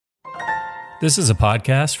This is a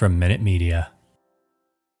podcast from Minute Media.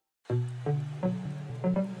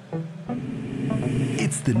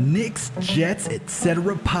 It's the Knicks, Jets,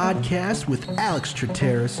 etc. podcast with Alex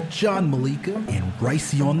Trateris, John Malika, and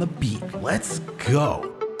Ricey on the beat. Let's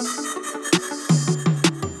go.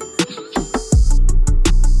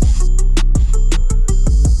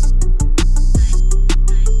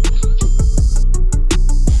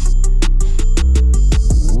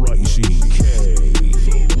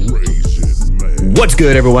 What's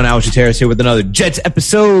good, everyone? Alex Trateris here with another Jets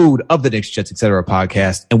episode of the Knicks, Jets, etc.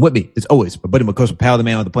 podcast. And with me, as always, my buddy, my coach, pal, the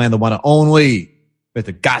man with the plan, the one and only,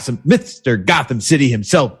 Mr. Gotham City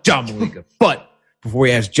himself, John Malika. But before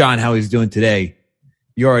we ask John how he's doing today,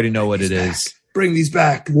 you already know what it is. Bring these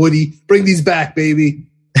back, Woody. Bring these back, baby.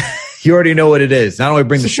 You already know what it is. Not only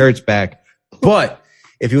bring the shirts back, but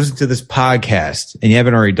if you listen to this podcast and you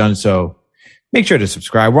haven't already done so, make sure to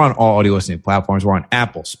subscribe. We're on all audio listening platforms. We're on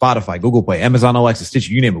Apple, Spotify, Google Play, Amazon, Alexa,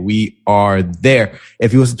 Stitcher, you name it. We are there.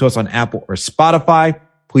 If you listen to us on Apple or Spotify,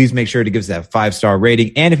 please make sure to give us that 5-star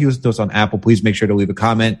rating. And if you listen to us on Apple, please make sure to leave a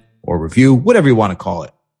comment or review, whatever you want to call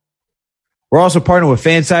it. We're also partnered with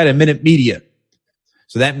Fanside and Minute Media.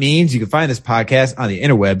 So that means you can find this podcast on the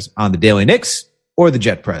interwebs on the Daily Knicks or the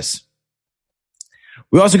Jet Press.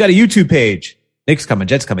 We also got a YouTube page. Knicks coming,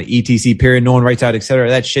 Jets coming, ETC period, no one writes out, etc.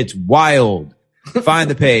 That shit's wild. Find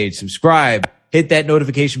the page, subscribe, hit that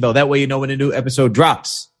notification bell. That way you know when a new episode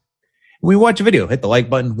drops. When we watch a video, hit the like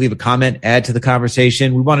button, leave a comment, add to the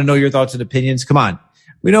conversation. We want to know your thoughts and opinions. Come on.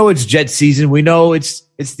 We know it's Jet season. We know it's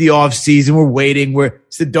the off season. We're waiting.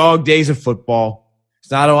 It's the dog days of football. It's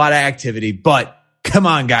not a lot of activity, but come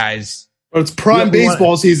on, guys. It's prime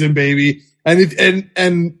baseball season, baby. And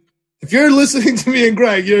if you're listening to me and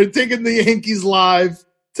Greg, you're taking the Yankees live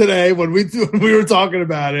today when we were talking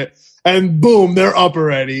about it. And boom, they're up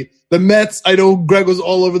already. The Mets, I know Greg was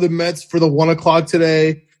all over the Mets for the 1 o'clock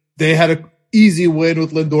today. They had an easy win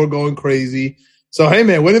with Lindor going crazy. So, hey,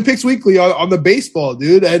 man, winning picks weekly on the baseball,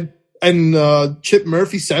 dude. And Chip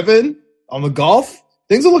Murphy 7 on the golf.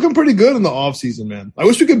 Things are looking pretty good in the offseason, man. I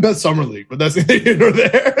wish we could bet Summer League, but that's neither here nor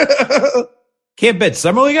there. Can't bet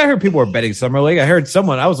Summer League? I heard people were betting Summer League. I heard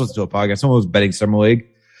I was listening to a podcast, someone was betting Summer League.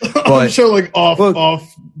 I'm sure like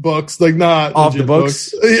off books, like not off the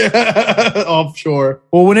books. Yeah, offshore.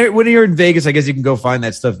 Well, when you're in Vegas, I guess you can go find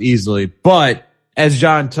that stuff easily. But as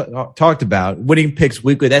John talked about, Winning Picks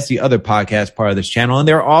Weekly, that's the other podcast part of this channel. And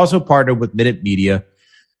they're also partnered with Minute Media.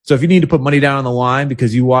 So if you need to put money down on the line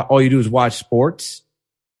because all you do is watch sports,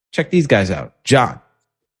 check these guys out. John,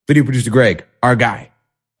 video producer Greg, our guy,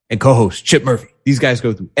 and co-host Chip Murphy. These guys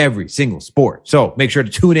go through every single sport. So make sure to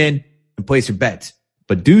tune in and place your bets,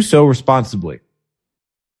 but do so responsibly.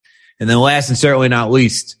 And then last and certainly not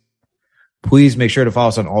least, please make sure to follow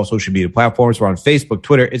us on all social media platforms. We're on Facebook,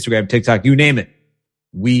 Twitter, Instagram, TikTok, you name it.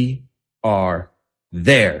 We are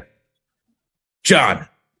there. John,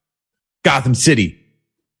 Gotham City.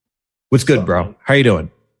 What's good, bro? How you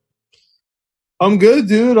doing? I'm good,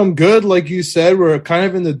 dude. I'm good. Like you said, we're kind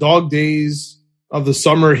of in the dog days of the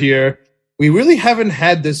summer here. We really haven't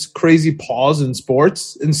had this crazy pause in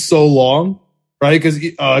sports in so long, right?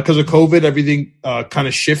 Because of COVID, everything kind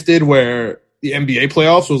of shifted where the NBA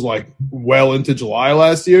playoffs was like well into July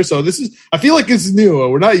last year. So I feel like it's new.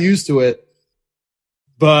 We're not used to it.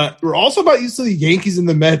 But we're also not used to the Yankees and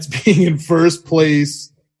the Mets being in first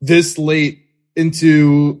place this late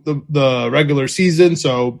into the regular season.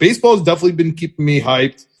 So baseball has definitely been keeping me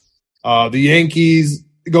hyped. The Yankees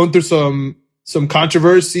going through some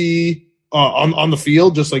controversy on the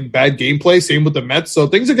field, just like bad gameplay. Same with the Mets. So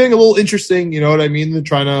things are getting a little interesting. You know what I mean? They're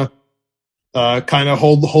trying to kind of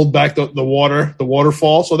hold back the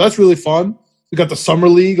waterfall. So that's really fun. We got the Summer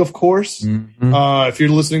League, of course. Mm-hmm. If you're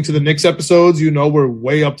listening to the Knicks episodes, you know we're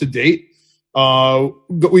way up to date.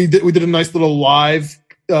 We did a nice little live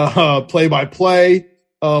play-by-play,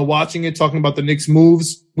 watching it, talking about the Knicks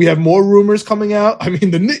moves. We have more rumors coming out. I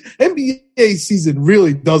mean, the NBA season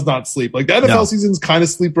really does not sleep. Like the NFL season's kind of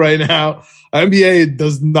sleep right now. NBA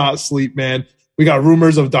does not sleep, man. We got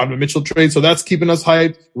rumors of Donovan Mitchell trade, so that's keeping us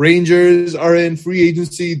hyped. Rangers are in free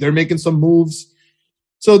agency. They're making some moves.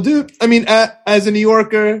 So, dude, I mean, as a New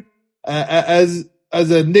Yorker, as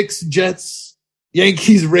a Knicks, Jets,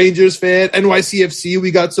 Yankees, Rangers fan, NYCFC,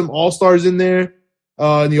 we got some all-stars in there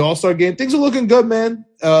in the all-star game. Things are looking good, man.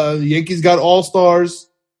 The Yankees got all-stars.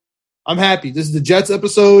 I'm happy. This is the Jets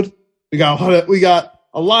episode. We got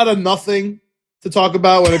a lot of nothing to talk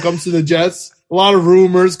about when it comes to the Jets. A lot of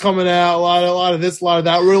rumors coming out, a lot of this, a lot of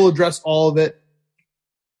that. We'll address all of it.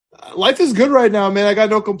 Life is good right now, man. I got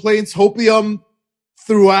no complaints. Hopefully,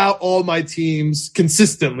 throughout all my teams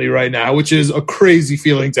consistently right now, which is a crazy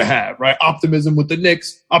feeling to have, right? Optimism with the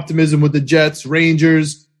Knicks, optimism with the Jets,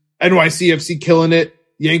 Rangers, NYCFC killing it,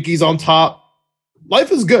 Yankees on top.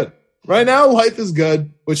 Life is good. Right now, life is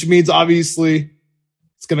good, which means obviously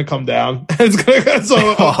it's going to come down. I'm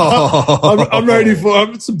ready for it.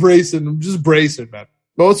 I'm just bracing, man.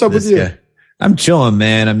 But what's up with you? Guy. I'm chilling,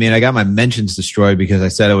 man. I mean, I got my mentions destroyed because I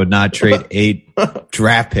said I would not trade 8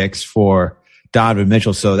 draft picks for Donovan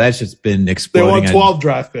Mitchell. So that's just been exploding. They want 12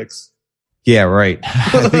 draft picks. Yeah, right.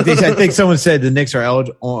 I think someone said the Knicks are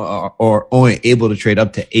eligible or only able to trade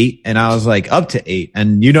up to 8, and I was like, up to 8.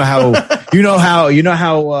 And you know how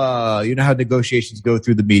negotiations go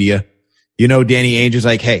through the media. You know, Danny Ainge is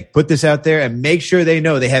like, hey, put this out there and make sure they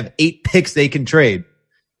know they have 8 picks they can trade.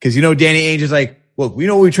 Because you know, Danny Ainge is like, well, we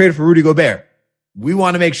know we traded for Rudy Gobert. We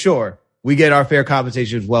want to make sure we get our fair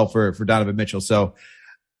compensation as well for Donovan Mitchell. So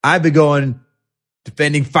I've been going,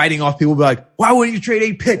 defending, fighting off people, be like, why wouldn't you trade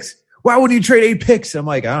 8 picks? Why wouldn't you trade 8 picks? I'm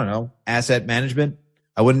like, I don't know, asset management.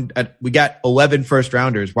 We got 11 first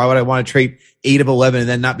rounders. Why would I want to trade 8 of 11 and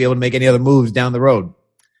then not be able to make any other moves down the road?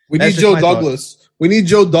 We need Joe Douglas. We need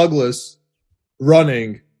Joe Douglas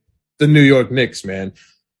running the New York Knicks, man.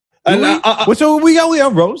 And so we got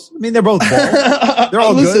Leon Rose. I mean, they're both ball. They're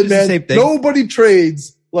all good. Man, the same thing. Nobody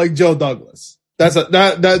trades like Joe Douglas. That's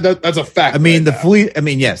a fact. I mean, the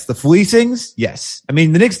fleecings. Yes. I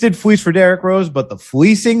mean, the Knicks did fleece for Derrick Rose, but the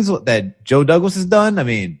fleecings that Joe Douglas has done, I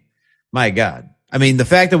mean, my God. I mean, the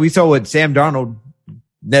fact that we saw what Sam Darnold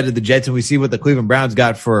netted the Jets and we see what the Cleveland Browns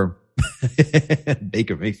got for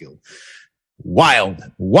Baker Mayfield.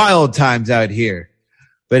 Wild times out here.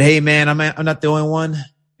 But hey, man, I'm not the only one,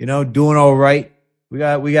 you know, doing all right. We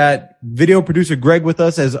got video producer Greg with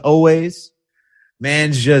us as always.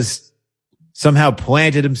 Man's just somehow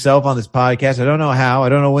planted himself on this podcast. I don't know how. I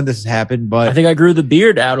don't know when this has happened, but I think I grew the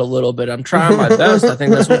beard out a little bit. I'm trying my best. I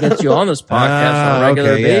think that's what gets you on this podcast on a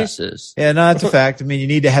regular basis. Yeah, no, that's a fact. I mean, you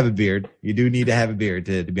need to have a beard. You do need to have a beard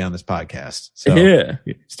to be on this podcast. So yeah,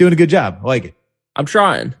 it's doing a good job. I like it. I'm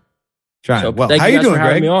trying. So, well, how you doing, for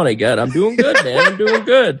having Greg? me on again. I'm doing good, man. I'm doing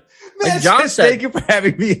good. Like John said, thank you for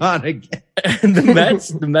having me on again.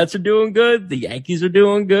 the Mets are doing good. The Yankees are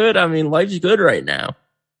doing good. I mean, life's good right now.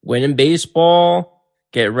 Winning baseball,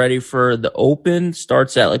 get ready for the Open.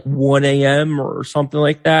 Starts at like 1 a.m. or something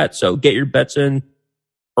like that. So get your bets in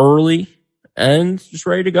early and just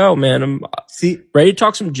ready to go, man. I'm ready to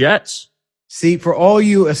talk some Jets. See, for all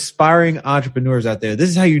you aspiring entrepreneurs out there, this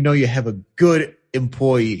is how you know you have a good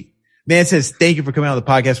employee. Man says, thank you for coming on the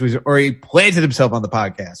podcast. Or he planted himself on the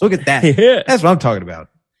podcast. Look at that. Yeah. That's what I'm talking about.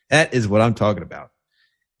 That is what I'm talking about.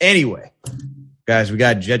 Anyway, guys, we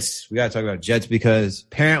got Jets. We got to talk about Jets because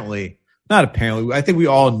not apparently, I think we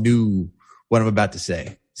all knew what I'm about to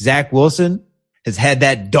say. Zach Wilson has had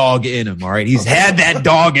that dog in him. All right. He's had that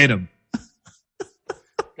dog in him.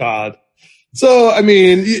 God. So, I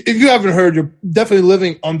mean, if you haven't heard, you're definitely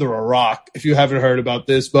living under a rock if you haven't heard about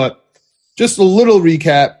this, but just a little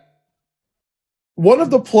recap. One of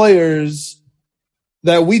the players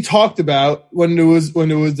that we talked about when it was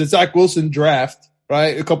the Zach Wilson draft,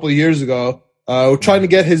 right, a couple of years ago, we're trying to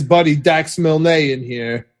get his buddy Dax Milne in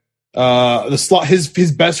here, the slot,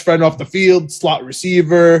 his best friend off the field, slot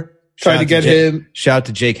receiver, trying to get him. Shout out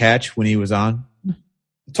to Jake Hatch when he was on.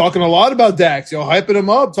 Talking a lot about Dax, hyping him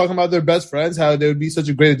up, talking about their best friends, how they would be such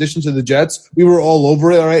a great addition to the Jets. We were all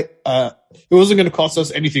over it, all right? It wasn't going to cost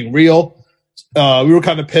us anything real. We were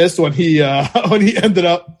kind of pissed when he ended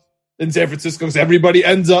up in San Francisco because everybody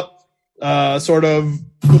ends up sort of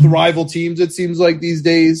with rival teams, it seems like these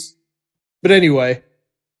days. But anyway,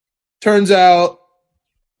 turns out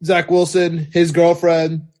Zach Wilson, his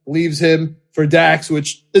girlfriend, leaves him for Dax,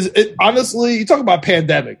 which is honestly, you talk about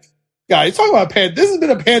pandemic. Yeah, you talk about this has been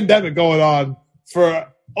a pandemic going on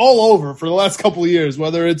for all over for the last couple of years,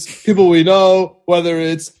 whether it's people we know, whether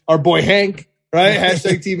it's our boy Hank, right?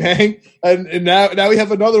 Hashtag Team Hank. And now we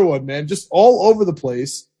have another one, man, just all over the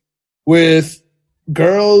place with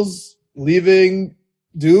girls leaving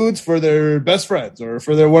dudes for their best friends or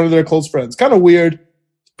for one of their close friends. Kind of weird.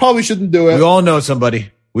 Probably shouldn't do it. We all know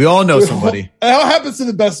somebody. It all happens to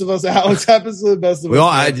the best of us, Alex. Happens to the best of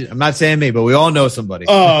us. I'm not saying me, but we all know somebody.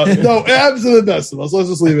 No, it happens to the best of us. Let's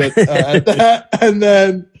just leave it at that. And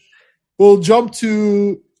then we'll jump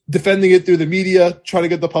to defending it through the media, trying to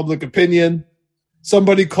get the public opinion.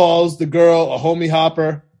 Somebody calls the girl a homie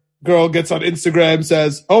hopper. Girl gets on Instagram,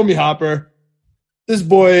 says, homie hopper. This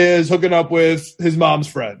boy is hooking up with his mom's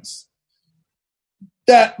friends.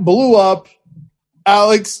 That blew up.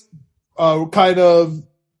 Alex kind of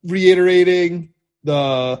reiterating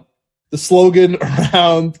the slogan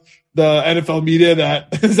around the NFL media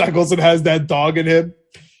that Zach Wilson has that dog in him.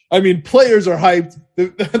 I mean, players are hyped.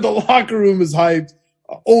 The locker room is hyped.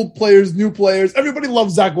 Old players, new players. Everybody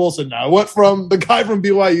loves Zach Wilson now. What from the guy from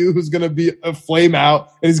BYU who's going to be a flame out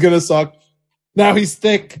and he's going to suck. Now he's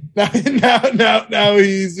thick. Now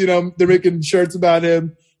he's, they're making shirts about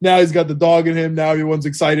him. Now he's got the dog in him. Now everyone's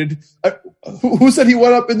excited. Who said he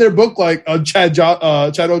went up in their book like Chad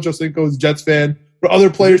Ochocinco is a Jets fan? Or other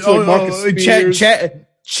players like Marcus Spears.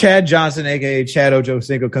 Chad Johnson, aka Chad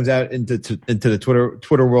Ochocinco, comes out into the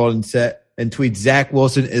Twitter world and tweets Zach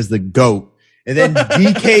Wilson is the GOAT. And then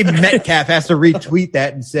DK Metcalf has to retweet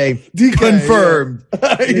that and say confirmed.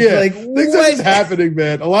 Yeah, like things are just happening,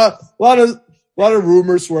 man. A lot of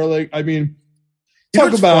rumors swirling. I mean,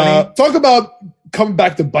 talk about coming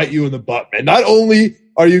back to bite you in the butt, man. Not only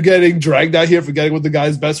are you getting dragged out here for getting with the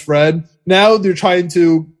guy's best friend, now they're trying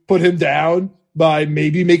to put him down by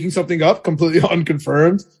maybe making something up completely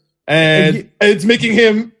unconfirmed, and it's making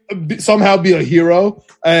him somehow be a hero.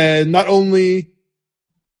 And not only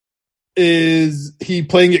is he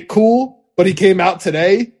playing it cool, but he came out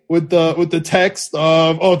today with the text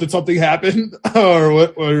of, "Oh, did something happen?"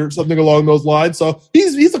 or something along those lines. So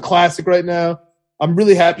he's a classic right now. I'm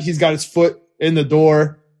really happy he's got his foot in the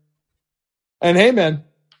door. And hey, man,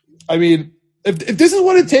 I mean, if this is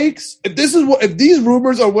what it takes, if these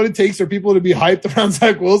rumors are what it takes for people to be hyped around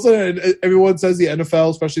Zach Wilson, and everyone says the NFL,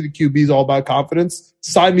 especially the QB, is all about confidence,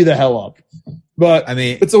 sign me the hell up. But I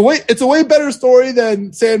mean, it's a way better story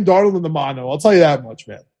than Sam Darnold and the mono. I'll tell you that much,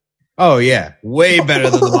 man. Oh yeah, way better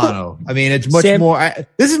than the mono. I mean, it's much more.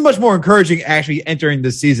 This is much more encouraging actually entering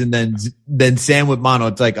the season than Sam with mono.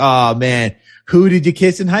 It's like, oh man, who did you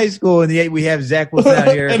kiss in high school? And yet we have Zach Wilson out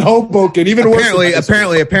here and Hoboken. Even apparently,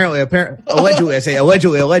 allegedly,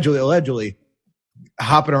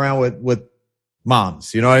 hopping around with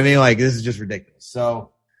moms. You know what I mean? Like this is just ridiculous.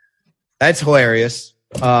 So that's hilarious.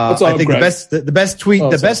 I think the best tweet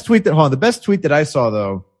that I saw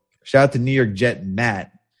though. Shout out to New York Jet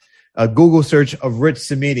Matt. A Google search of Rich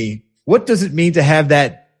Cimini. What does it mean to have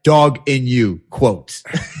that dog in you? Quote.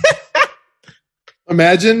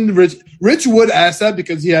 Imagine Rich would ask that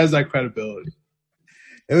because he has that credibility.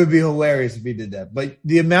 It would be hilarious if he did that. But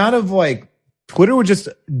the amount of like Twitter would just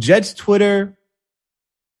Jets Twitter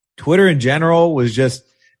in general was just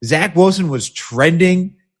Zach Wilson was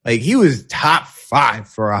trending. Like he was top 5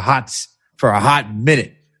 for a hot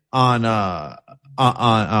minute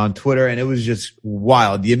on Twitter, and it was just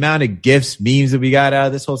wild. The amount of GIFs, memes that we got out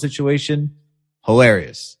of this whole situation,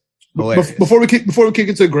 hilarious. Before we kick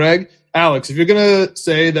into Greg, Alex, if you're gonna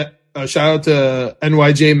say that, shout out to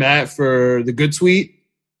NYJ Matt for the good tweet,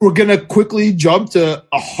 we're gonna quickly jump to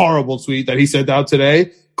a horrible tweet that he sent out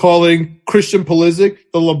today, calling Christian Pulisic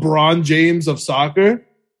the LeBron James of soccer.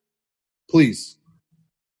 Please,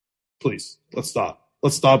 let's stop.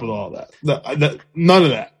 Let's stop with all that. None of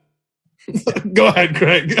that. Go ahead,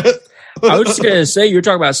 Greg. I was just going to say, you're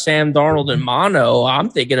talking about Sam Darnold and mono. I'm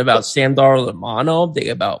thinking about Sam Darnold and mono. I'm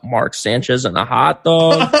thinking about Mark Sanchez and a hot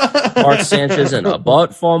dog, Mark Sanchez and a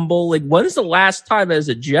butt fumble. Like, when's the last time as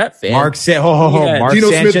a Jet fan? Mark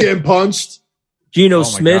Geno Smith getting punched. Geno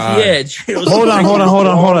Smith, yeah. Geno hold on.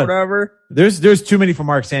 Whatever. There's too many for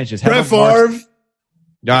Mark Sanchez. Brett Favre.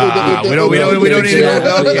 We don't need to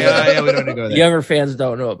go there. Yeah, we don't need to go there. Younger fans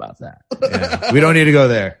don't know about that. Yeah, we don't need to go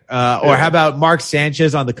there. Or how about Mark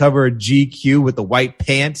Sanchez on the cover of GQ with the white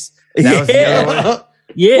pants? That was the other one.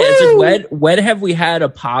 Yeah, it's like when have we had a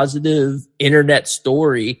positive internet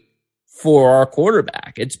story for our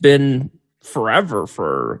quarterback? It's been forever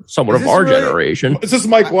for someone of our generation. It's just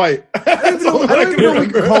Mike White. I don't even know if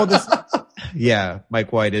we can call this. Yeah,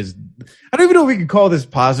 Mike White is. I don't even know if we can call this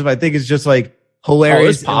positive. I think it's just like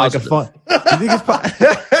hilarious. Like a fun. You think it's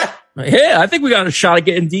yeah, I think we got a shot at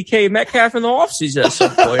getting DK Metcalf in the offseason at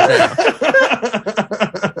some point now.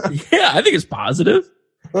 Yeah, I think it's positive.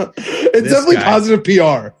 It's definitely positive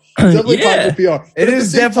PR. It's definitely positive PR. It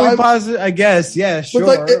is definitely positive, I guess. Yeah, sure.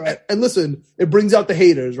 But and listen, it brings out the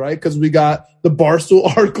haters, right? Because we got the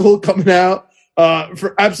Barstool article coming out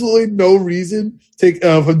for absolutely no reason.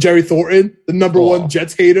 From Jerry Thornton, the number one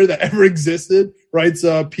Jets hater that ever existed, writes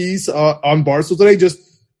a piece on Barstool today, just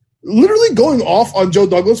literally going off on Joe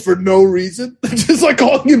Douglas for no reason, just like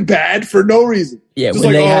calling him bad for no reason. Yeah, just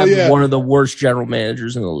when they have one of the worst general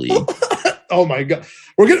managers in the league. Oh my god,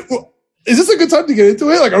 is this a good time to get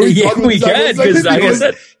into it? Like, are we? Yeah, we can because like I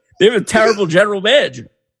said, they have a terrible general manager.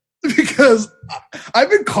 Because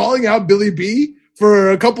I've been calling out Billy B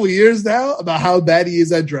for a couple of years now about how bad he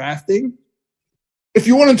is at drafting. If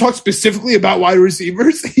you want to talk specifically about wide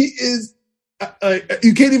receivers, he is.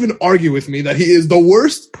 You can't even argue with me that he is the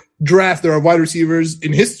worst draft there are wide receivers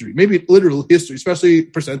in history, maybe literal history, especially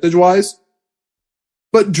percentage-wise.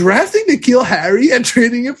 But drafting N'Keal Harry and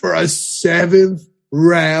trading him for a 7th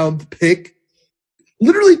round pick,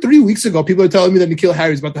 literally 3 weeks ago, people are telling me that N'Keal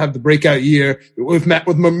Harry is about to have the breakout year with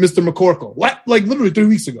Mr. McCorkle. What? Like literally 3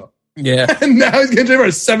 weeks ago. Yeah. And now he's getting traded for a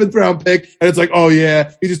 7th round pick, and it's like, oh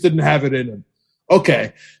yeah, he just didn't have it in him.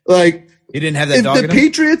 Okay, like He didn't have that dog in him?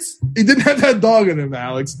 Patriots, he didn't have that dog in him,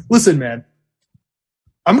 Alex. Listen, man.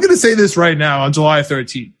 I'm going to say this right now on July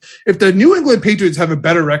 13th. If the New England Patriots have a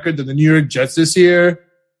better record than the New York Jets this year,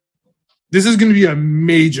 this is going to be a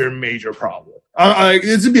major, major problem.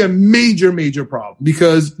 It's going to be a major, major problem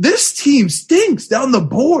because this team stinks down the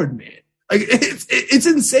board, man. Like it's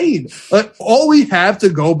insane. Like all we have to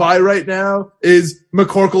go by right now is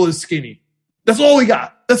McCorkle is skinny. That's all we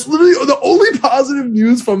got. That's literally the only positive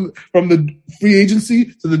news from the free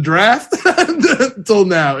agency to the draft until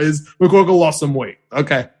now is McCorkle lost some weight.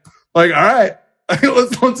 Okay. Like, all right.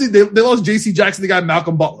 Let's see. They lost J.C. Jackson. They got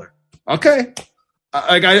Malcolm Butler. Okay.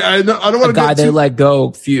 I don't want to a guy they let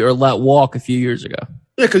go let walk a few years ago.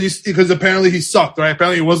 Yeah, because apparently he sucked, right?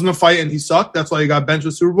 Apparently it wasn't a fight and he sucked. That's why he got benched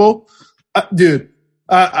with Super Bowl. Dude,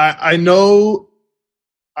 I know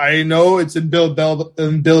it's in Bill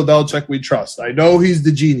Belichick we trust. I know he's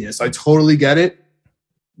the genius. I totally get it.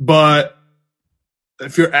 But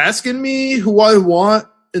if you're asking me who I want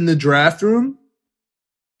in the draft room,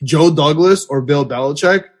 Joe Douglas or Bill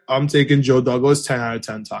Belichick, I'm taking Joe Douglas 10 out of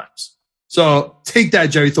 10 times. So take that,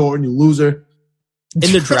 Jerry Thornton, you loser.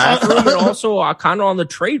 In the draft room and also kind of on the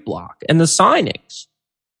trade block and the signings.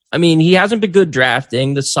 I mean, he hasn't been good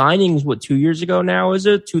drafting. The signings, 2 years ago now, is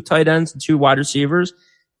it? 2 tight ends and 2 wide receivers.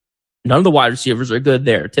 None of the wide receivers are good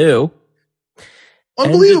there, too.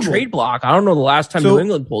 Unbelievable. And the trade block. I don't know the last time New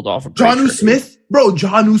England pulled off a Jonnu Smith. Bro,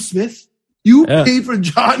 Jonnu Smith. You paid for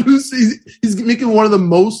Jonnu Smith. He's making one of the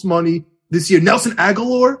most money this year. Nelson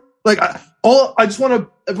Aguilar. Like, I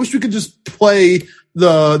wish we could just play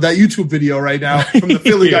that YouTube video right now from the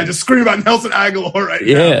Philly guy just screaming about Nelson Aguilar right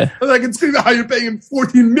now. And I can scream about how you're paying him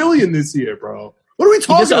 $14 million this year, bro. What are we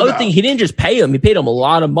talking about? The other thing, he didn't just pay him; he paid him a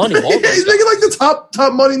lot of money. He's making like the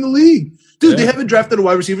top money in the league, dude. They haven't drafted a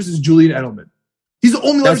wide receiver since Julian Edelman. He's the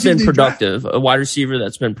only wide receiver that's been productive. A wide receiver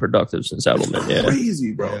that's been productive since Edelman. It's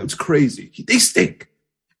crazy, bro. It's crazy. They stink.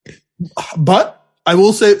 But I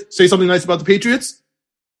will say something nice about the Patriots.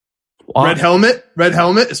 Wow. Red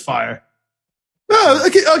helmet is fire. No, I'll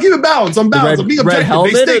keep it balanced. I'm balanced. I'm being objective. Red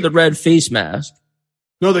helmet or the red face mask?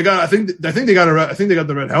 No, they got. I think they got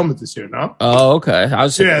the red helmet this year. No. Oh, okay. I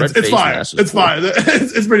was saying it's fire. It's fire.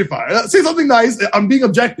 It's pretty fire. Say something nice. I'm being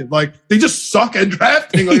objective. Like they just suck at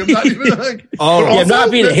drafting. Like I'm not even like. I'm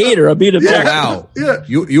not being a hater. I'm being objective. Wow. Yeah.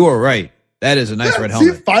 You are right. That is a nice red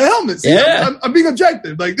helmet. See, fire helmet. See, I'm being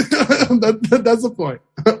objective. Like that's the point.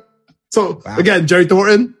 So again, Jerry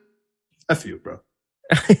Thornton, F you, bro.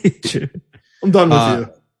 I'm done with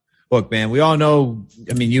you. Look, man, we all know.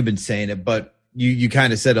 I mean, you've been saying it, but. You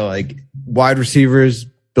kind of said like wide receivers,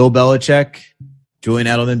 Bill Belichick, Julian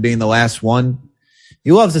Edelman being the last one.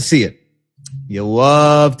 You love to see it. You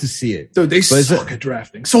love to see it. Dude, they suck at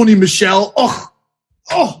drafting. Sony Michel.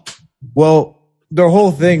 Oh. Well, their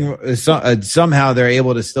whole thing is somehow they're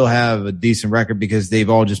able to still have a decent record because they've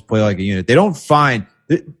all just played like a unit. They don't find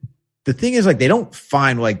the thing is like they don't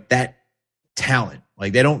find like that talent.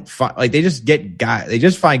 Like they don't find like they just get guys. They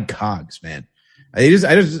just find cogs, man. I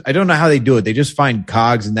don't know how they do it. They just find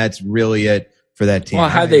cogs, and that's really it for that team. Well,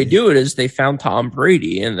 how they do it is they found Tom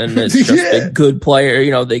Brady, and then it's just a good player.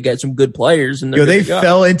 You know, they get some good players, and they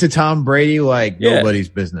fell into Tom Brady like nobody's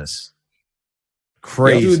business.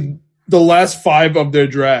 Crazy. Yeah, dude, the last 5 of their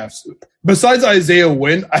drafts, besides Isaiah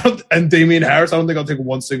Wynn and Damian Harris, I don't think I'll take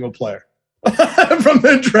one single player from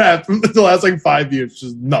their draft from the last 5 years. Which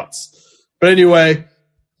is nuts. But anyway,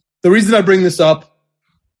 the reason I bring this up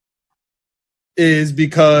is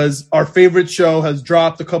because our favorite show has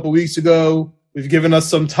dropped a couple weeks ago. We've given us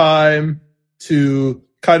some time to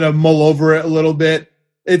kind of mull over it a little bit.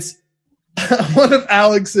 It's one of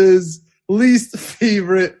Alex's least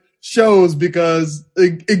favorite shows because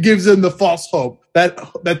it gives him the false hope.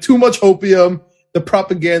 That too much opium, the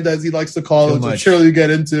propaganda, as he likes to call it, which surely get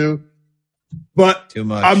into. But too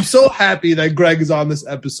much. I'm so happy that Greg is on this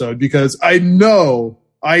episode because I know.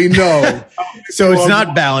 So it's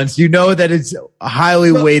not balanced. You know that it's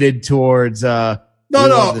highly weighted towards. But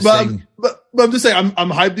I'm just saying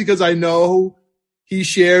I'm hyped because I know he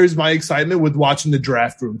shares my excitement with watching the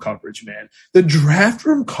draft room coverage. Man, the draft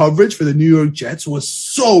room coverage for the New York Jets was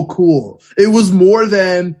so cool. It was more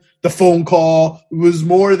than the phone call. It was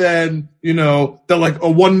more than the like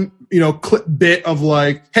a 1 clip bit of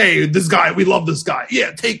like, hey, this guy, we love this guy.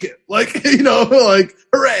 Yeah, take it. Like, like,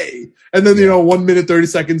 hooray. And then, 1 minute, 30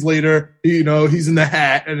 seconds later, he's in the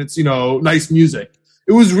hat and it's, nice music.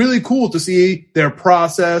 It was really cool to see their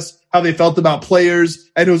process, how they felt about players,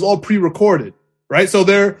 and it was all pre-recorded, right? So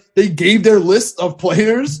they gave their list of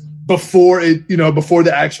players before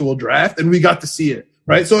the actual draft, and we got to see it,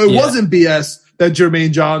 right? So it wasn't BS that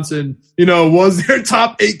Jermaine Johnson, was their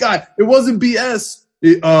top 8 guy. It wasn't BS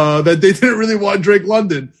that they didn't really want Drake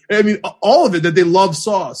London. I mean, all of it, that they love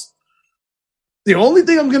Sauce. The only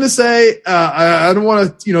thing I'm going to say, I don't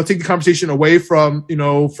want to, take the conversation away from,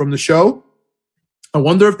 from the show. I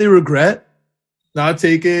wonder if they regret not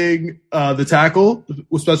taking the tackle,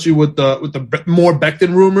 especially with the more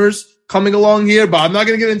Becton rumors coming along here. But I'm not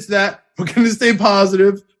going to get into that. We're going to stay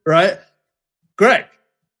positive, right? Greg,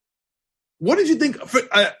 what did you think?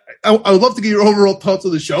 I would love to get your overall thoughts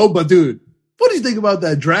of the show, but dude, what do you think about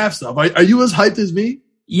that draft stuff? Are you as hyped as me?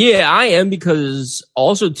 Yeah, I am, because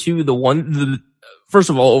also too first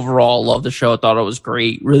of all, overall, love the show. I thought it was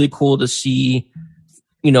great. Really cool to see.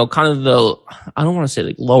 Kind of I don't want to say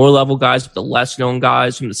like lower level guys, but the less known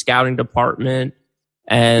guys from the scouting department.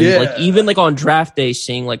 And like even like on draft day,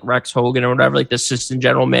 seeing like Rex Hogan or whatever, like the assistant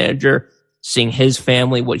general manager, seeing his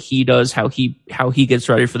family, what he does, how he gets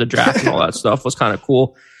ready for the draft and all that stuff was kind of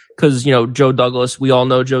cool. Cause, Joe Douglas, we all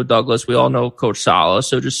know Joe Douglas. We all know Coach Saleh.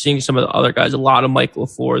 So just seeing some of the other guys, a lot of Mike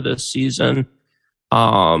LaFleur this season.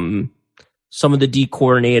 Some of the D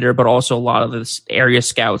coordinator, but also a lot of the area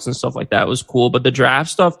scouts and stuff like that was cool. But the draft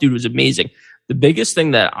stuff, dude, was amazing. The biggest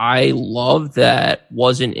thing that I loved that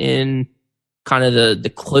wasn't in kind of the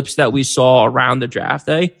clips that we saw around the draft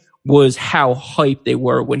day was how hyped they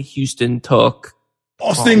were when Houston took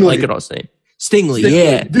Stingley. Stingley,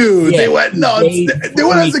 yeah. Dude, they went nuts. They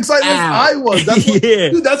went as excited as I was.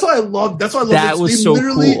 That's why I love that. They so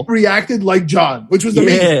literally cool. reacted like John, which was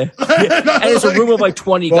amazing. And it's a room of like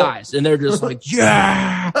 20 guys, and they're just like,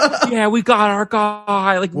 yeah, we got our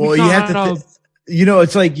guy. Like, well, you have to,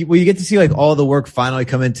 it's like when you get to see like all the work finally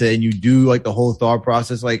come into, and you do like the whole thought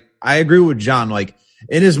process. Like, I agree with John. Like,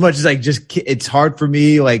 in as much as like it's hard for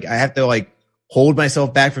me. Like, I have to like hold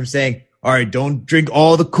myself back from saying, all right, don't drink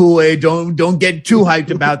all the Kool-Aid. Don't get too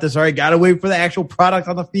hyped about this. All right, gotta wait for the actual product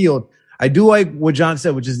on the field. I do like what John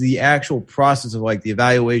said, which is the actual process of like the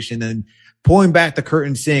evaluation and pulling back the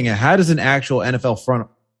curtain, seeing how does an actual NFL front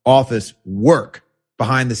office work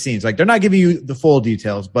behind the scenes. Like, they're not giving you the full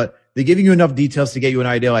details, but they're giving you enough details to get you an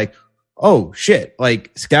idea. Like, oh shit,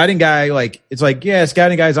 like scouting guy, like it's like, yeah,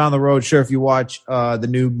 scouting guy's on the road. Sure, if you watch the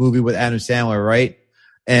new movie with Adam Sandler, right?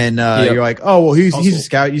 And you're like, oh, well, he's a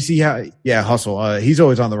scout. You see how, Hustle. He's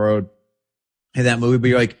always on the road in that movie. But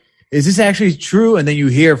you're like, is this actually true? And then you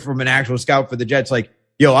hear from an actual scout for the Jets, like,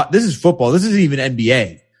 yo, this is football. This isn't even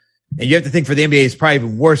NBA. And you have to think for the NBA, it's probably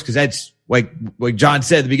even worse because that's like John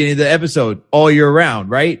said at the beginning of the episode, all year round,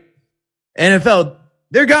 right? NFL,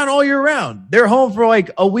 they're gone all year round. They're home for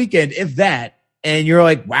like a weekend, if that. And you're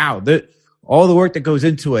like, wow, all the work that goes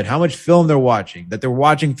into it, how much film they're watching, that they're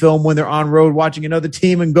watching film when they're on road, watching another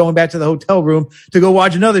team and going back to the hotel room to go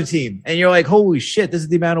watch another team. And you're like, holy shit, this is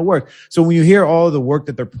the amount of work. So when you hear all of the work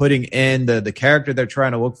that they're putting in, the character they're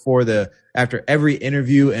trying to look for, after every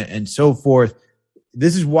interview and so forth,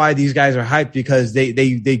 this is why these guys are hyped, because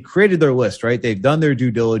they created their list, right? They've done their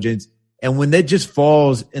due diligence. And when that just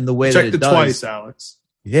falls in the way that it does. Checked it twice, Alex.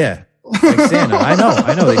 Yeah. Like Santa. I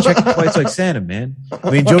know. They check it twice like Santa, man. I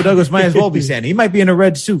mean, Joe Douglas might as well be Santa. He might be in a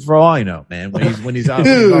red suit for all I know, man, when he's on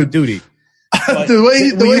duty. But the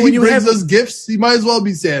way he brings us gifts, he might as well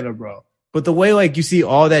be Santa, bro. But the way like you see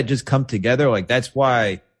all that just come together, like that's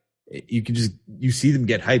why you see them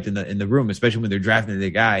get hyped in the room, especially when they're drafting the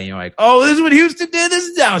guy, and you're like, oh, this is what Houston did. This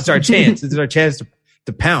is our chance. This is our chance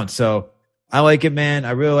to pounce. So I like it, man.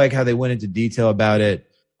 I really like how they went into detail about it.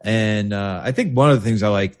 And I think one of the things I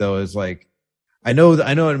like though is like, I know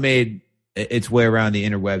it made its way around the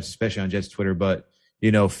interwebs, especially on Jets Twitter, but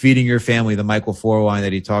feeding your family, the Michael Flohr line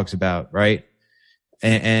that he talks about, right?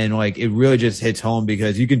 And like, it really just hits home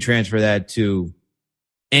because you can transfer that to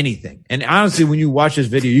anything. And honestly, when you watch this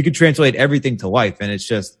video, you can translate everything to life. And it's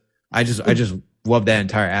just, I just love that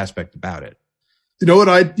entire aspect about it. You know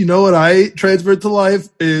what I transferred to life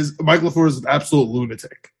is Michael LaFleur is an absolute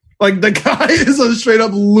lunatic. Like, the guy is a straight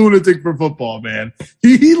up lunatic for football, man.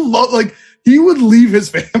 He would leave his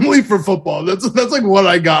family for football. That's like what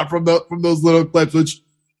I got from those little clips, which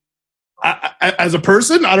as a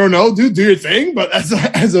person, I don't know, dude, do your thing. But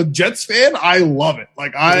as a Jets fan, I love it.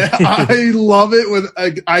 Like, I love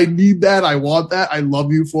it I need that. I want that. I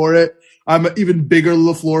love you for it. I'm an even bigger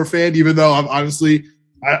LaFleur fan, even though I'm honestly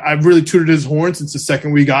I've really tooted his horn since the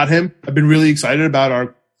second we got him. I've been really excited about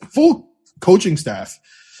our full coaching staff.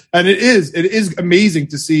 And it is amazing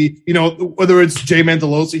to see, whether it's Jay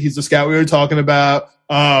Mantelosi, he's the scout we were talking about.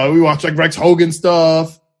 We watch like Rex Hogan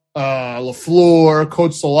stuff, LaFleur,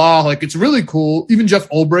 Coach Salah. Like, it's really cool. Even Jeff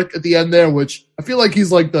Ulbrich at the end there, which I feel like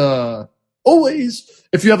he's like always,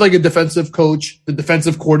 if you have like a defensive coach, the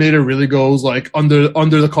defensive coordinator really goes like under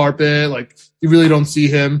the carpet. Like, you really don't see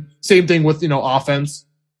him. Same thing with, offense.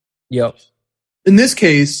 Yep. In this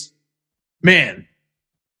case, man,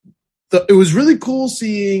 it was really cool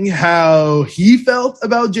seeing how he felt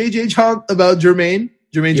about Jermaine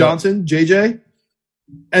Johnson, JJ.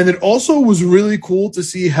 And it also was really cool to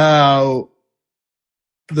see how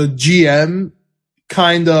the GM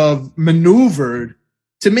kind of maneuvered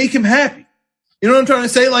to make him happy. You know what I'm trying to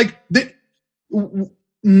say? Like,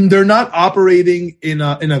 they're not operating in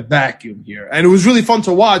a vacuum here. And it was really fun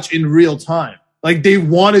to watch in real time. Like, they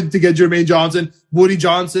wanted to get Jermaine Johnson, Woody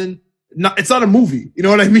Johnson. It's not a movie. You know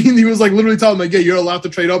what I mean? He was like literally telling me, like, yeah, you're allowed to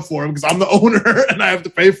trade up for him because I'm the owner and I have to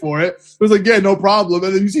pay for it. It was like, yeah, no problem.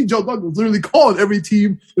 And then you see Joe Douglas literally calling every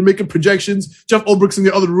team and making projections. Jeff Ulbrich's in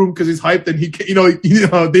the other room because he's hyped and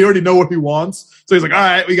they already know what he wants. So he's like, all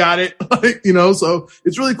right, we got it. So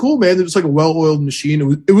it's really cool, man. They're just like a well-oiled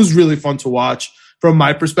machine. It was really fun to watch from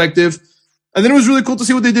my perspective. And then it was really cool to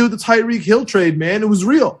see what they did with the Tyreek Hill trade, man. It was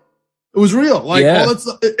real. It was real. Like,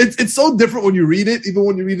 it's so different when you read it, even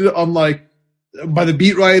when you read it on like by the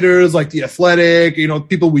beat writers, like The Athletic,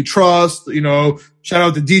 people we trust, shout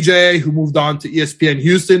out to DJ who moved on to ESPN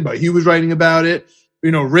Houston, but he was writing about it,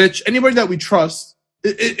 Rich, anybody that we trust.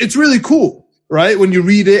 It's really cool, right? When you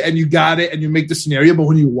read it and you got it and you make the scenario, but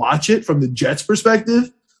when you watch it from the Jets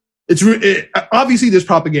perspective, obviously there's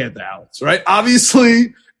propaganda, Alex, right?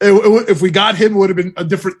 Obviously, if we got him, it would have been a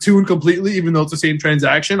different tune completely, even though it's the same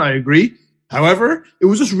transaction. I agree. However, it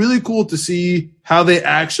was just really cool to see how they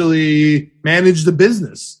actually manage the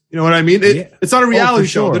business. You know what I mean? It's not a reality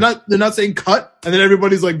show. Sure. They're not saying cut and then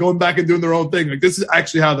everybody's like going back and doing their own thing. Like, this is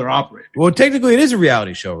actually how they're operating. Well, technically it is a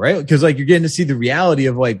reality show, right? Because like you're getting to see the reality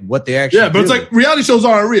of like what they actually do. But it's like reality shows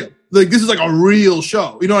aren't real. Like, this is like a real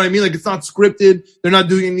show. You know what I mean? Like, it's not scripted. They're not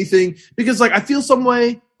doing anything because like I feel some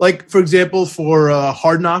way. Like, for example, for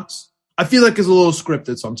Hard Knocks, I feel like it's a little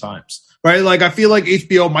scripted sometimes, right? Like, I feel like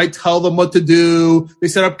HBO might tell them what to do. They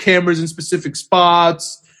set up cameras in specific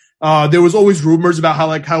spots. There was always rumors about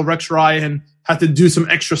how Rex Ryan had to do some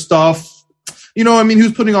extra stuff. You know what I mean? He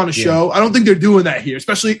was putting on a show. I don't think they're doing that here,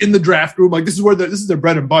 especially in the draft room. Like, this is their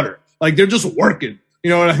bread and butter. Like, they're just working. You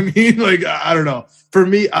know what I mean? Like, I don't know. For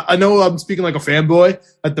me, I know I'm speaking like a fanboy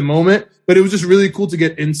at the moment, but it was just really cool to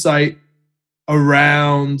get insight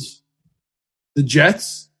around the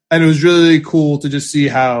Jets, and it was really cool to just see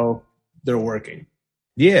how they're working.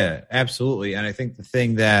 Yeah, absolutely. And I think the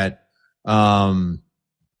thing that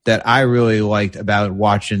that I really liked about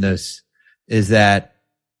watching this is that,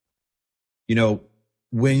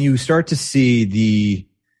 when you start to see the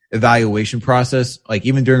evaluation process, like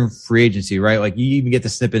even during free agency, right? Like, you even get the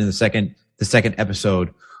snippet in the second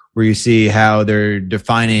episode where you see how they're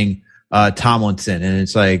defining Tomlinson, and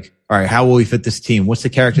it's like, all right, how will he fit this team? What's the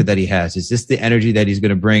character that he has? Is this the energy that he's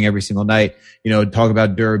going to bring every single night? Talk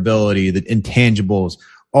about durability, the intangibles,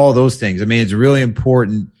 all those things. I mean, it's really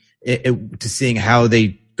important to seeing how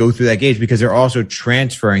they go through that gauge because they're also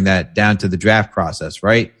transferring that down to the draft process,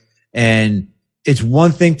 right? And it's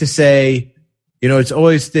one thing to say, it's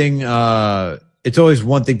always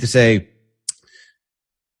one thing to say,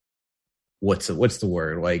 what's the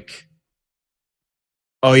word? Like,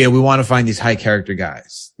 oh yeah, we want to find these high character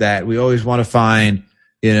guys that we always want to find,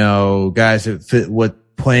 guys that fit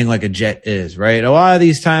what playing like a Jet is, right? A lot of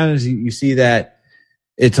these times you see that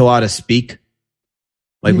it's a lot of speak.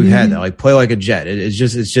 Like we've had that, like play like a Jet. It's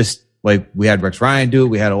just like we had Rex Ryan do it.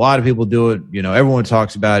 We had a lot of people do it. Everyone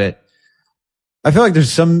talks about it. I feel like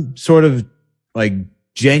there's some sort of like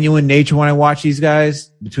genuine nature when I watch these guys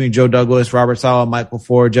between Joe Douglas, Robert Saleh, Michael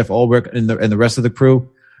Ford, Jeff Ulbrich, and the rest of the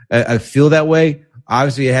crew. I feel that way.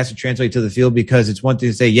 Obviously, it has to translate to the field because it's one thing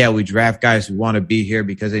to say, yeah, we draft guys who want to be here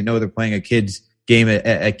because they know they're playing a kid's game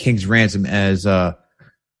at King's Ransom, as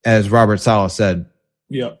Robert Saleh said.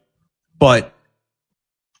 Yeah. But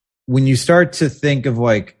when you start to think of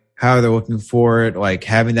like how they're looking for it, like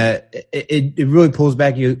having that, it really pulls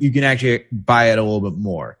back. You can actually buy it a little bit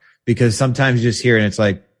more because sometimes you just hear it and it's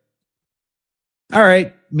like, all right,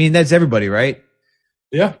 I mean, that's everybody, right?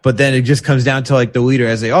 Yeah. But then it just comes down to like the leader,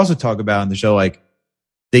 as they also talk about on the show, like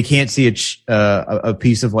they can't see a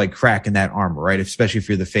piece of like crack in that armor, right? Especially if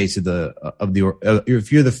you're the face if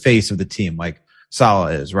you're the face of the team, like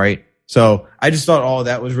Saleh is, right? So I just thought all of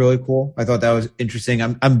that was really cool. I thought that was interesting.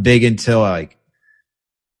 I'm big into like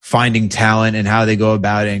finding talent and how they go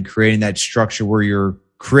about it and creating that structure where you're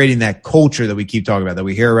creating that culture that we keep talking about, that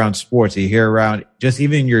we hear around sports, that you hear around just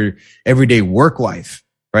even your everyday work life,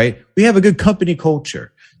 right? We have a good company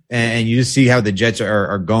culture, and you just see how the Jets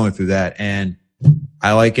are going through that. And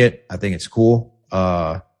I like it. I think it's cool.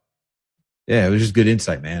 Yeah, it was just good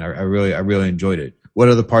insight, man. I really enjoyed it. What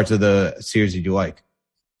other parts of the series did you like?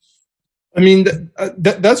 I mean,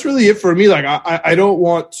 that's really it for me. Like, I don't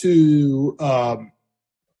want to.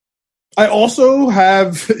 I also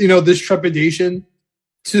have, this trepidation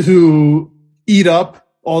to eat up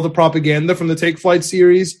all the propaganda from the Take Flight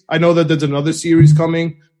series. I know that there's another series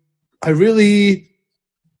coming. I really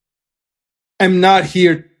am not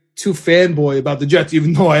here to fanboy about the Jets,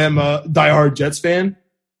 even though I am a diehard Jets fan.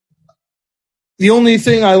 The only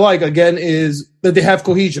thing I like, again, is that they have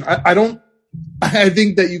cohesion. I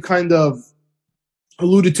think that you kind of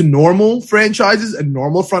alluded to normal franchises and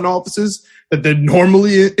normal front offices, that they're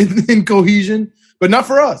normally in cohesion, but not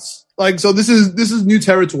for us. Like, so this is new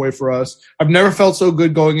territory for us. I've never felt so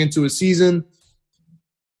good going into a season.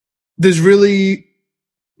 There's really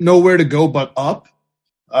nowhere to go but up.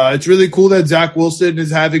 It's really cool that Zach Wilson is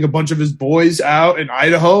having a bunch of his boys out in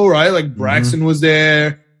Idaho, right? Like Braxton was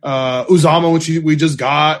there, Uzama, which we just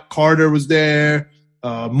got, Carter was there,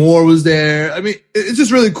 Moore was there. I mean, it's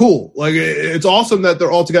just really cool. Like, it's awesome that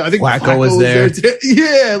they're all together. I think Flacco was there.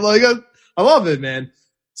 Yeah, like I love it, man.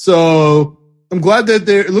 So I'm glad that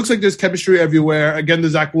it looks like there's chemistry everywhere. Again, the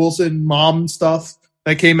Zach Wilson mom stuff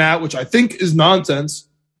that came out, which I think is nonsense.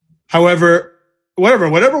 However,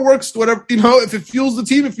 whatever works, if it fuels the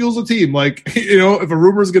team, it fuels the team. Like, if a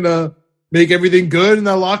rumor is going to make everything good in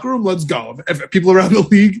that locker room, let's go. If people around the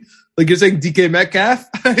league, like you're saying DK Metcalf,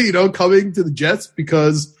 coming to the Jets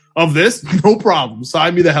because of this, no problem.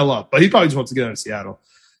 Sign me the hell up. But he probably just wants to get out of Seattle.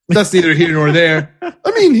 That's neither here nor there.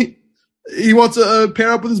 I mean, he wants to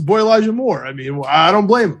pair up with his boy Elijah Moore. I mean, I don't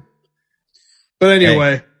blame him. But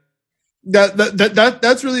anyway,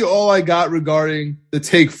 that's really all I got regarding the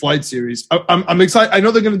Take Flight series. I'm excited. I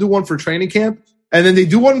know they're going to do one for training camp, and then they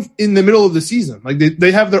do one in the middle of the season. Like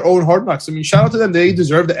they have their own Hard Knocks. I mean, shout out to them. They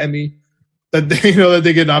deserve the Emmy that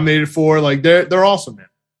they get nominated for. Like they're awesome, man.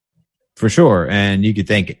 For sure. And you could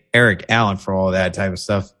thank Eric Allen for all that type of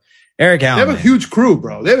stuff. Eric Allen. They have a huge crew,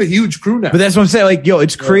 bro. They have a huge crew now. But that's what I'm saying. Like,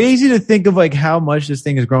 it's crazy to think of like how much this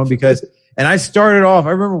thing has grown because, and I started off, I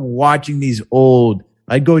remember watching these old,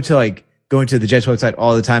 I'd going to the Jets website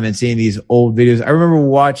all the time and seeing these old videos. I remember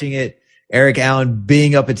watching it, Eric Allen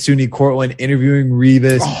being up at SUNY Cortland, interviewing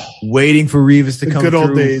Revis, waiting for Revis to come through. Good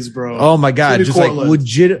old days, bro. Oh my God. SUNY just Cortland. Like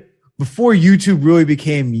legit. Before YouTube really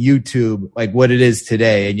became YouTube, like what it is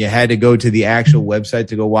today, and you had to go to the actual website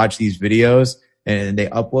to go watch these videos and they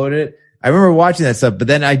upload it. I remember watching that stuff, but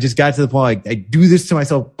then I just got to the point, like, I do this to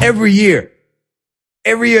myself every year.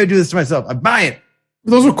 Every year I do this to myself. I buy it.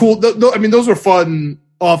 Those were cool. I mean, those were fun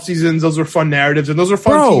off seasons. Those were fun narratives, and those are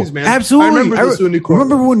fun teams, man. Absolutely. I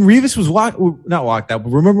remember when Revis was not locked out, but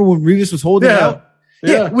remember when Revis was holding out?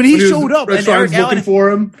 Yeah. When he showed up and Eric Allen looking for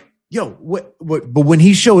him. What? But when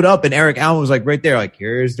he showed up and Eric Allen was like right there, like,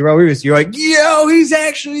 here's Darrelle Revis. You're like, yo, he's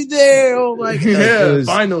actually there. Oh my God. Yeah,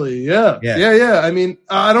 finally. Yeah. I mean,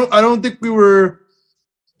 I don't think we were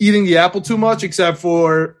eating the apple too much, except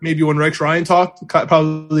for maybe when Rex Ryan talked,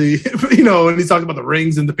 probably, when he talked about the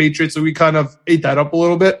rings and the Patriots. So we kind of ate that up a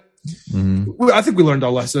little bit. Mm-hmm. I think we learned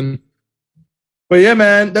our lesson. But yeah,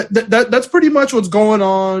 man, that's pretty much what's going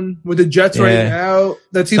on with the Jets right now.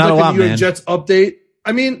 That seems like a New York Jets update.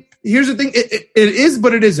 I mean, here's the thing. It is,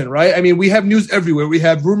 but it isn't, right? I mean, we have news everywhere. We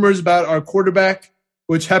have rumors about our quarterback,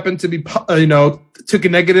 which happened to be, took a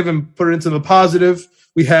negative and put it into the positive.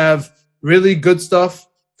 We have really good stuff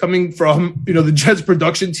coming from, the Jets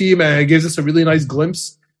production team, and it gives us a really nice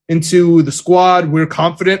glimpse into the squad. We're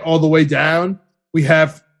confident all the way down. We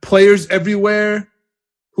have players everywhere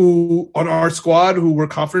who on our squad who we're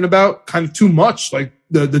confident about, kind of too much. Like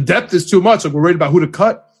the depth is too much. Like we're worried about who to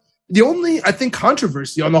cut. The only, I think,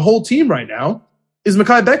 controversy on the whole team right now is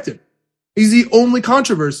Mekhi Becton. He's the only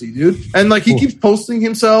controversy, dude. And like he keeps posting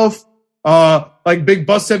himself, like Big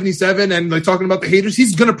Bus 77 and like talking about the haters.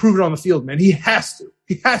 He's going to prove it on the field, man. He has to.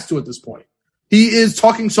 He has to at this point. He is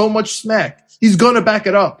talking so much smack. He's going to back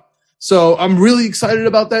it up. So I'm really excited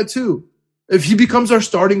about that too. If he becomes our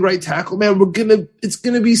starting right tackle, man, it's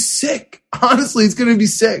going to be sick. Honestly, it's going to be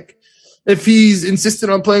sick. If he's insistent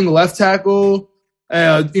on playing left tackle,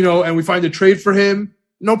 and we find a trade for him,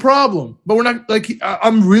 no problem. But we're not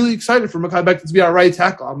I'm really excited for Mekhi Becton to be our right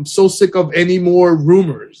tackle. I'm so sick of any more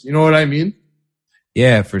rumors. You know what I mean?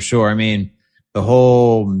 Yeah, for sure. I mean, the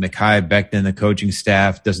whole Mekhi Becton, the coaching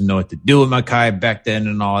staff doesn't know what to do with Mekhi Becton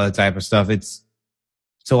and all that type of stuff. It's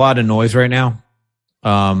a lot of noise right now.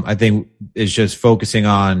 I think it's just focusing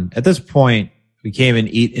on, at this point, we can't even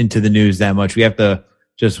eat into the news that much. We have to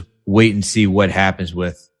just wait and see what happens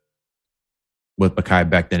with Mekhi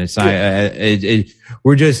Becton. It's not,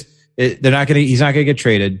 they're not going to, he's not going to get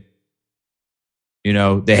traded. You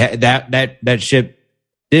know, that ship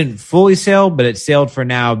didn't fully sail, but it sailed for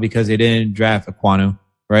now because they didn't draft Ekwonu,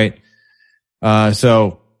 right?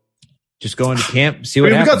 So just go into camp, see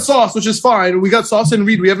what happens. We got Sauce, which is fine. We got Sauce and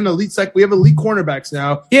Reed. We have an elite we have elite cornerbacks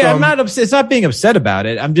now. Yeah, I'm not upset. It's not being upset about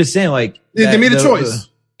it. I'm just saying, like, they made a choice.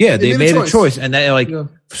 They made a choice, and that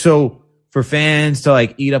so for fans to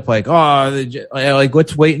like eat up, like, like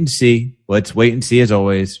let's wait and see. Let's wait and see as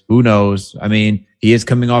always. Who knows? I mean, he is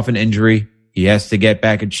coming off an injury. He has to get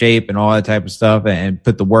back in shape and all that type of stuff and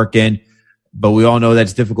put the work in. But we all know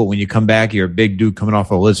that's difficult when you come back. You're a big dude coming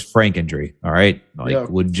off a Liz Frank injury. All right.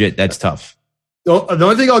 Legit. That's tough. The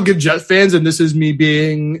only thing I'll give Jet fans, and this is me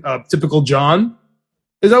being typical John,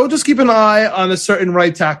 is I would just keep an eye on a certain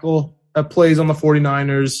right tackle that plays on the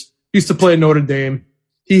 49ers. He used to play at Notre Dame.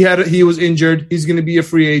 He was injured. He's going to be a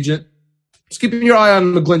free agent. Just keeping your eye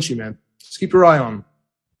on McGlinchey, man. Just keep your eye on him.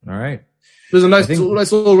 All right. There's a nice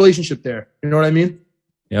little relationship there. You know what I mean?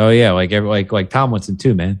 Oh yeah, like Tomlinson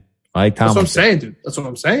too, man. Like Tomlinson. That's what I'm saying, dude. That's what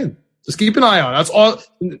I'm saying. Just keep an eye on. That's all.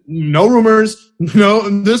 No rumors.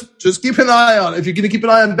 No, just keep an eye on. If you're going to keep an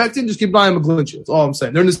eye on Becton, just keep an eye on McGlinchey. That's all I'm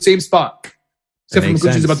saying. They're in the same spot. Except for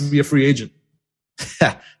McGlinchey's about to be a free agent.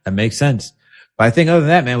 That makes sense. But I think other than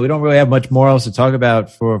that, man, we don't really have much more else to talk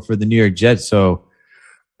about for the New York Jets. So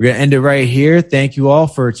we're going to end it right here. Thank you all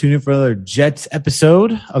for tuning in for another Jets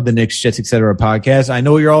episode of the Knicks, Jets, Etc. podcast. I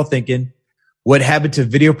know you're all thinking, what happened to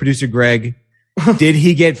video producer Greg? Did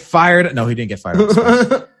he get fired? No, he didn't get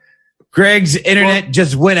fired. Greg's internet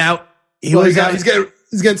just went out. He's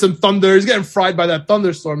getting some thunder. He's getting fried by that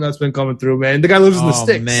thunderstorm that's been coming through, man. The guy lives in the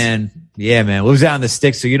sticks. Man. Yeah, man. Lives out in the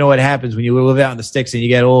sticks. So you know what happens when you live out in the sticks and you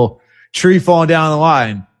get a little tree falling down the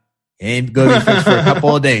line. Ain't going to be fixed for a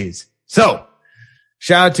couple of days. So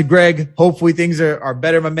shout out to Greg. Hopefully things are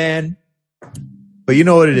better, my man. But you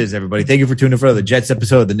know what it is, everybody. Thank you for tuning in for the Jets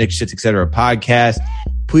episode of the Knicks, Shits, Etc. podcast.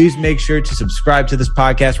 Please make sure to subscribe to this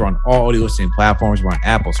podcast. We're on all audio listening platforms. We're on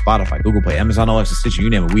Apple, Spotify, Google Play, Amazon, Alexa, Stitcher, you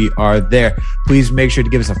name it. We are there. Please make sure to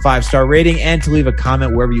give us a 5-star rating and to leave a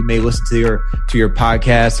comment wherever you may listen to your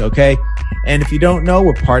podcast. Okay. And if you don't know,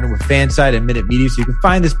 we're partnered with Fanside and Minute Media, so you can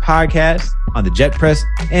find this podcast on the Jet Press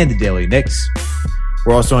and the Daily Knicks.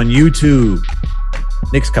 We're also on YouTube.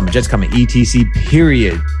 Knicks coming, Jets coming, etc.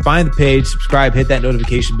 period. Find the page, subscribe, hit that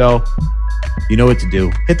notification bell. You know what to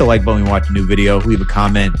do. Hit the like button when you watch a new video. Leave a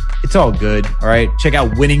comment. It's all good. All right. Check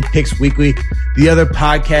out Winning Picks Weekly, the other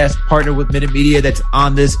podcast partner with Minute Media that's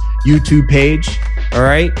on this YouTube page. All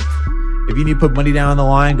right. If you need to put money down on the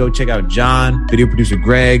line, go check out John, video producer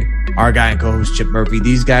Greg, our guy and co-host Chip Murphy.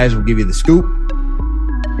 These guys will give you the scoop.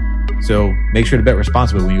 So make sure to bet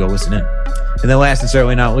responsibly when you go listen in. And then last and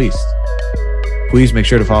certainly not least, please make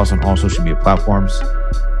sure to follow us on all social media platforms.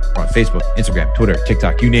 We're on Facebook, Instagram, Twitter,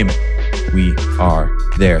 TikTok, you name it. We are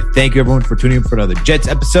there. Thank you, everyone, for tuning in for another Jets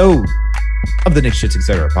episode of the Knicks, Shits,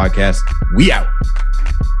 Etc. podcast. We out.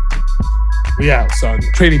 We out, son.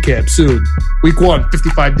 Training camp soon. Week 1,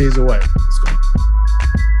 55 days away. Let's go.